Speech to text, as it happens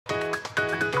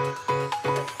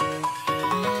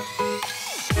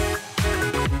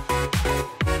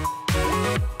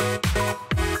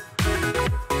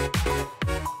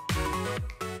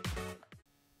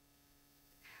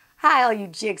Hi, all you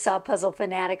jigsaw puzzle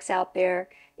fanatics out there.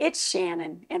 It's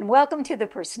Shannon, and welcome to the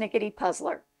Persnickety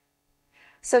Puzzler.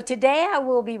 So today I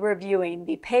will be reviewing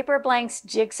the Paperblanks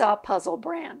Jigsaw Puzzle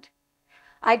brand.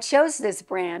 I chose this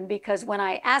brand because when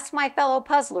I asked my fellow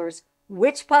puzzlers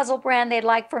which puzzle brand they'd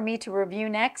like for me to review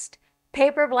next,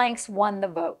 Paperblanks won the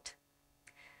vote.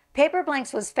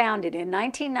 Paperblanks was founded in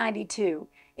 1992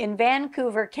 in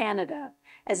Vancouver, Canada,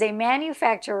 as a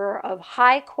manufacturer of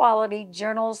high-quality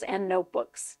journals and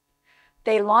notebooks.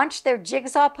 They launched their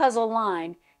Jigsaw puzzle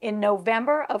line in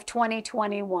November of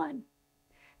 2021.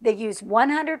 They use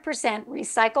 100%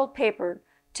 recycled paper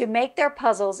to make their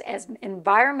puzzles as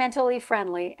environmentally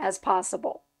friendly as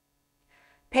possible.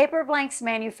 Paperblanks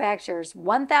manufactures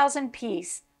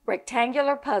 1,000-piece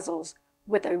rectangular puzzles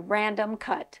with a random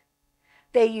cut.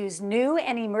 They use new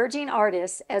and emerging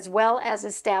artists as well as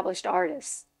established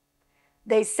artists.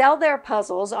 They sell their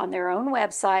puzzles on their own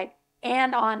website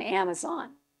and on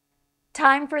Amazon.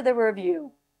 Time for the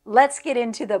review. Let's get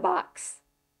into the box.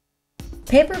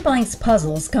 Paperblanks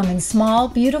puzzles come in small,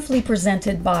 beautifully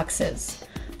presented boxes.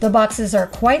 The boxes are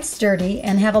quite sturdy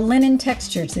and have a linen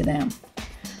texture to them.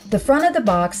 The front of the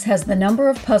box has the number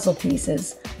of puzzle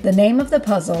pieces, the name of the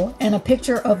puzzle, and a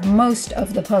picture of most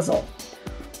of the puzzle.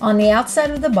 On the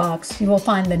outside of the box, you will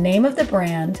find the name of the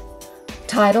brand,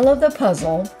 title of the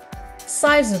puzzle,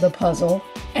 size of the puzzle,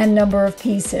 and number of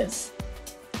pieces.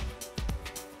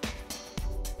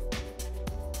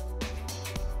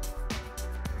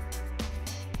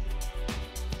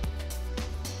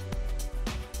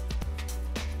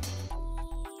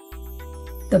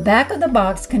 The back of the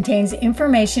box contains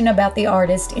information about the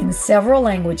artist in several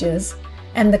languages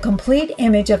and the complete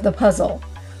image of the puzzle,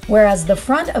 whereas the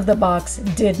front of the box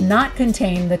did not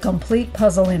contain the complete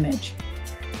puzzle image.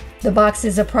 The box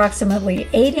is approximately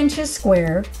 8 inches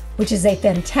square, which is a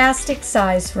fantastic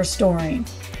size for storing.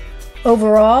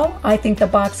 Overall, I think the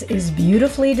box is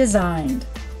beautifully designed.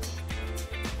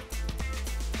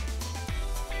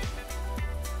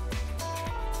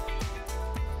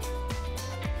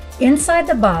 Inside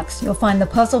the box, you'll find the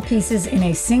puzzle pieces in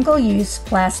a single-use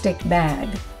plastic bag.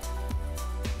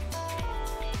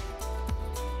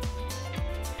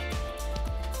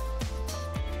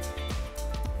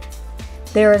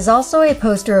 There is also a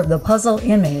poster of the puzzle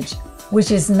image,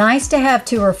 which is nice to have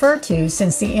to refer to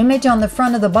since the image on the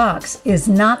front of the box is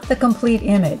not the complete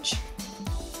image.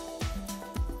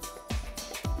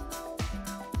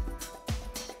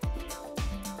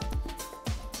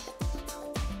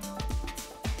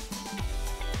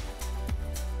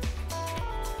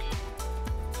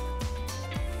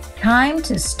 Time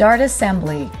to start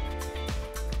assembly.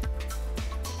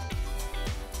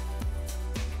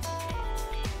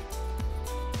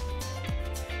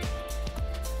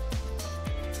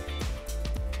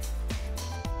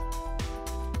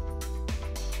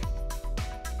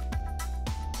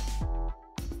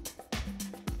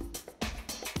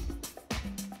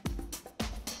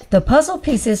 The puzzle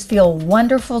pieces feel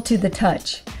wonderful to the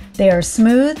touch. They are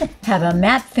smooth, have a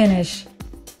matte finish,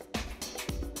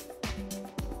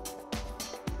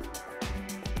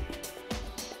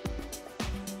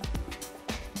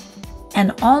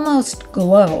 and almost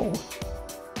glow.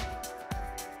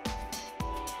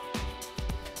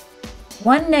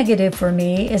 One negative for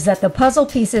me is that the puzzle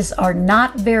pieces are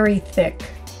not very thick.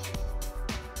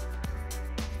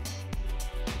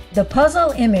 The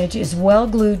puzzle image is well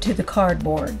glued to the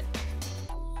cardboard.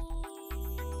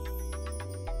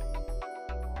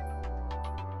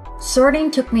 Sorting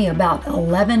took me about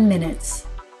 11 minutes.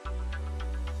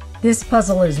 This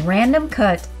puzzle is random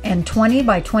cut and 20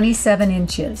 by 27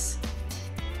 inches.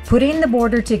 Putting the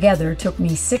border together took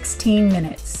me 16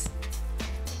 minutes.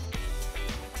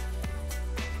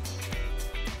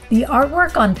 The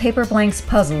artwork on Paperblanks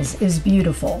puzzles is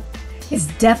beautiful. It's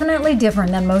definitely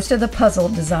different than most of the puzzle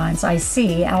designs I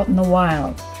see out in the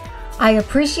wild. I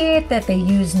appreciate that they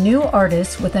use new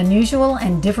artists with unusual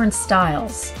and different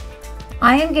styles.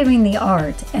 I am giving the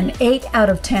art an 8 out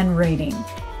of 10 rating.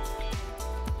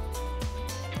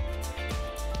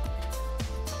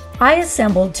 I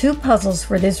assembled 2 puzzles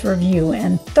for this review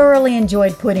and thoroughly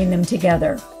enjoyed putting them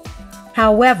together.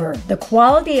 However, the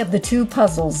quality of the 2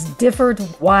 puzzles differed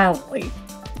wildly.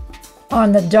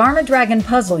 On the Dharma Dragon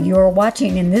puzzle you are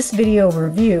watching in this video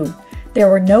review, there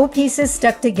were no pieces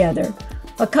stuck together,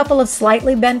 a couple of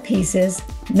slightly bent pieces,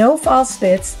 no false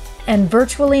fits, and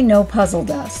virtually no puzzle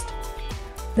dust.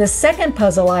 The second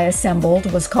puzzle I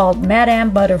assembled was called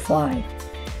Madame Butterfly,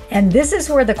 and this is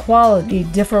where the quality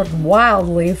differed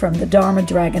wildly from the Dharma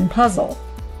Dragon puzzle.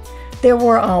 There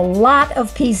were a lot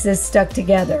of pieces stuck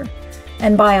together,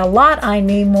 and by a lot I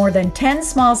mean more than 10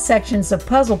 small sections of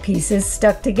puzzle pieces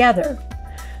stuck together.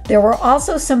 There were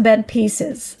also some bent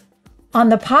pieces. On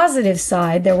the positive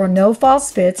side, there were no false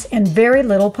fits and very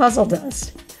little puzzle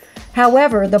dust.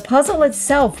 However, the puzzle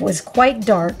itself was quite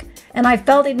dark, and I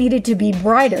felt it needed to be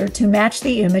brighter to match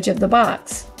the image of the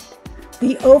box.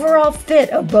 The overall fit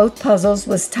of both puzzles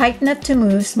was tight enough to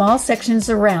move small sections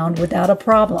around without a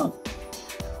problem.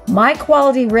 My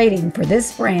quality rating for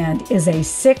this brand is a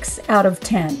 6 out of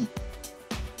 10.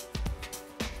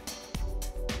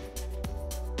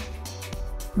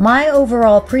 My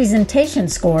overall presentation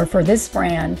score for this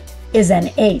brand is an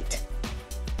 8.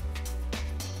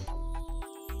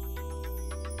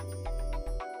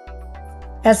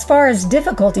 As far as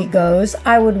difficulty goes,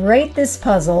 I would rate this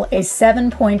puzzle a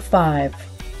 7.5.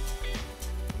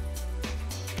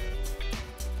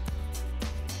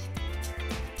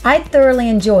 I thoroughly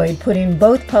enjoyed putting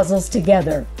both puzzles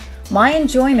together. My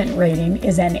enjoyment rating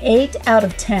is an 8 out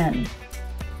of 10.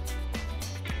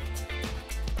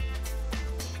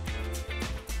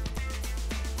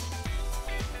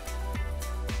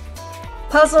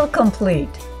 Puzzle complete.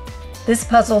 This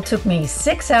puzzle took me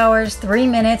 6 hours, 3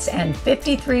 minutes, and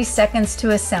 53 seconds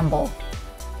to assemble.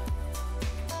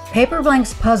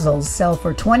 Paperblanks puzzles sell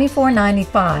for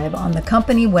 $24.95 on the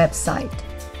company website.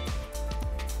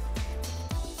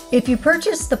 If you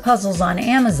purchase the puzzles on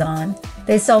Amazon,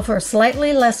 they sell for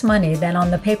slightly less money than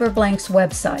on the Paperblanks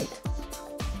website.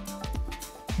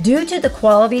 Due to the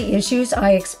quality issues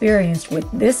I experienced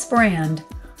with this brand,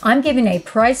 I'm giving a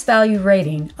price-value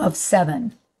rating of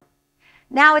 7.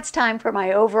 Now it's time for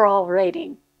my overall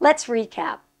rating. Let's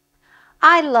recap.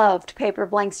 I loved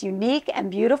Paperblanks' unique and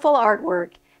beautiful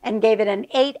artwork and gave it an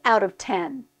 8 out of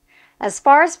 10. As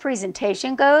far as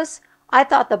presentation goes, I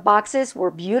thought the boxes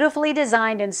were beautifully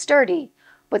designed and sturdy,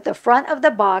 but the front of the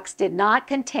box did not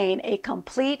contain a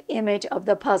complete image of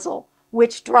the puzzle,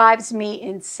 which drives me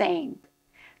insane.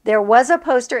 There was a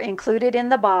poster included in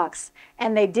the box,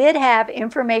 and they did have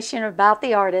information about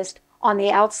the artist on the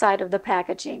outside of the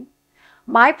packaging.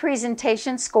 My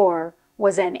presentation score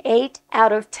was an 8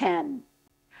 out of 10.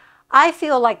 I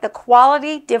feel like the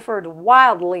quality differed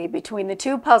wildly between the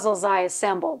two puzzles I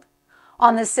assembled.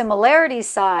 On the similarity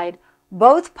side,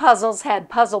 both puzzles had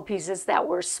puzzle pieces that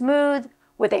were smooth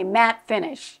with a matte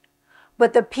finish,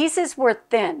 but the pieces were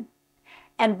thin,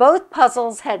 and both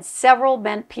puzzles had several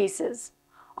bent pieces.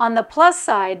 On the plus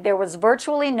side, there was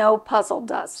virtually no puzzle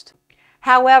dust.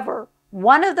 However,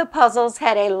 one of the puzzles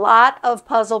had a lot of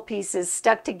puzzle pieces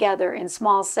stuck together in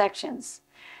small sections,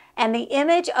 and the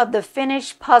image of the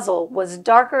finished puzzle was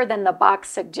darker than the box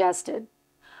suggested.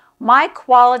 My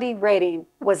quality rating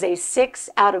was a 6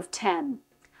 out of 10.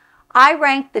 I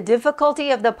ranked the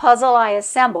difficulty of the puzzle I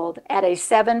assembled at a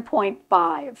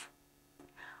 7.5.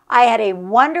 I had a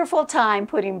wonderful time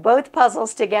putting both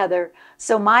puzzles together,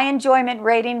 so my enjoyment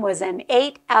rating was an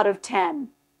 8 out of 10.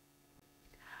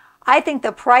 I think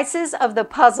the prices of the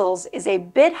puzzles is a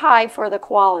bit high for the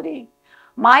quality.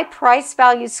 My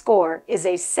price-value score is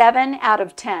a 7 out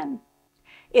of 10.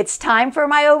 It's time for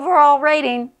my overall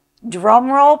rating.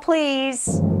 Drum roll,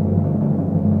 please.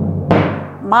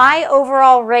 My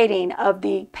overall rating of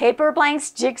the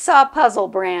Paperblanks Jigsaw Puzzle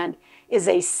brand is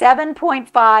a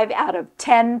 7.5 out of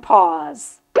 10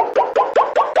 paws.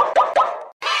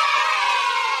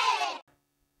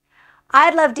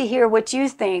 I'd love to hear what you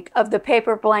think of the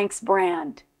Paperblanks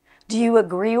brand. Do you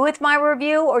agree with my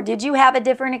review, or did you have a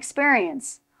different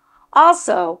experience?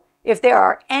 Also, if there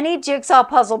are any jigsaw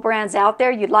puzzle brands out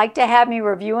there you'd like to have me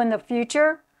review in the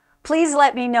future, please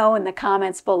let me know in the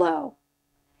comments below.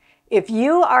 If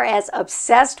you are as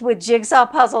obsessed with jigsaw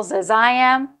puzzles as I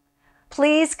am,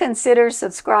 please consider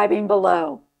subscribing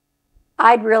below.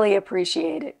 I'd really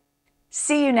appreciate it.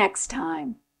 See you next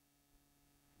time.